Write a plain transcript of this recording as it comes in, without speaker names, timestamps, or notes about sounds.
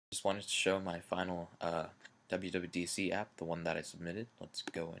Just wanted to show my final WWDC app, the one that I submitted. Let's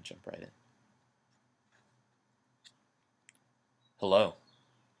go and jump right in. Hello.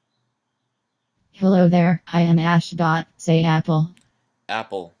 Hello there, I am Ash. Say Apple.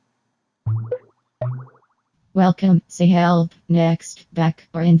 Apple. Welcome, say help, next, back,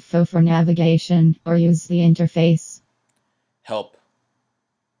 or info for navigation, or use the interface. Help.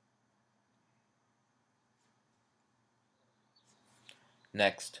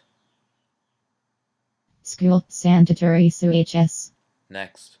 Next. School, sanitary switches.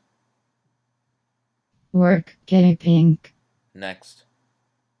 Next. Work, getting pink. Next.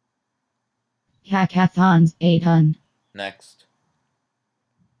 Hackathons, 8 Next.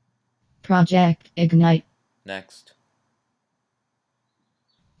 Project, Ignite. Next.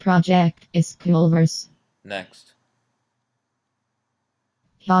 Project, Schoolverse. Next.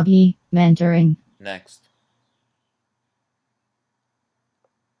 Hobby, mentoring. Next.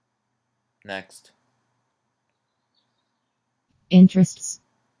 Next. Interests.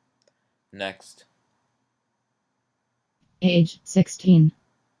 Next. Age, 16.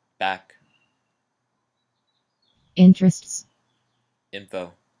 Back. Interests.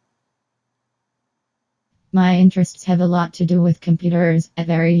 Info. My interests have a lot to do with computers. At a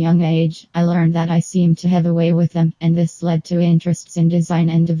very young age, I learned that I seem to have a way with them, and this led to interests in design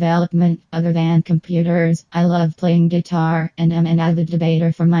and development. Other than computers, I love playing guitar, and am an avid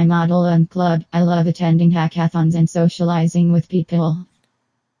debater for my Model 1 club. I love attending hackathons and socializing with people.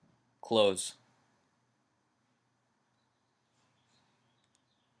 Close.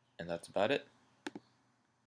 And that's about it.